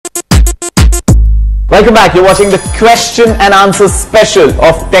Welcome back. You're watching the question and answer special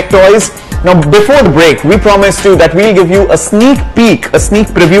of Tech Toys. Now, before the break, we promised you that we'll give you a sneak peek, a sneak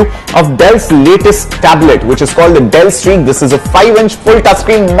preview of Dell's latest tablet, which is called the Dell Streak. This is a 5-inch full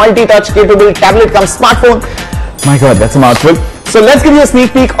touchscreen, multi-touch capable tablet cum smartphone. My God, that's a mouthful. So let's give you a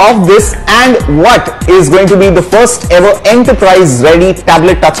sneak peek of this and what is going to be the first ever enterprise-ready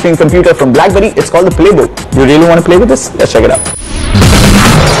tablet touchscreen computer from BlackBerry. It's called the Playbook. Do you really want to play with this? Let's check it out.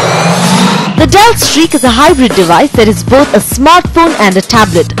 The Dell Streak is a hybrid device that is both a smartphone and a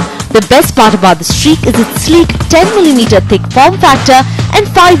tablet. The best part about the Streak is its sleek 10mm thick form factor and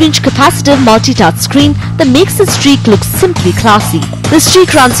 5-inch capacitive multi-touch screen that makes the Streak look simply classy. The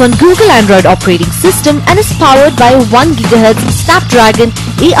Streak runs on Google Android operating system and is powered by a 1GHz Snapdragon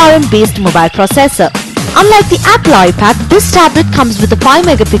ARM-based mobile processor. Unlike the Apple iPad, this tablet comes with a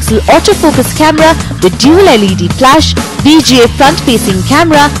 5-megapixel autofocus camera with dual LED flash, VGA front-facing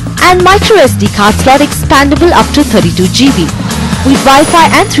camera and microSD card slot expandable up to 32GB. With Wi-Fi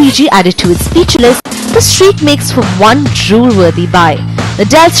and 3G added to its feature list, the Streak makes for one drool-worthy buy. The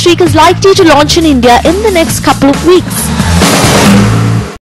Dell Streak is likely to launch in India in the next couple of weeks.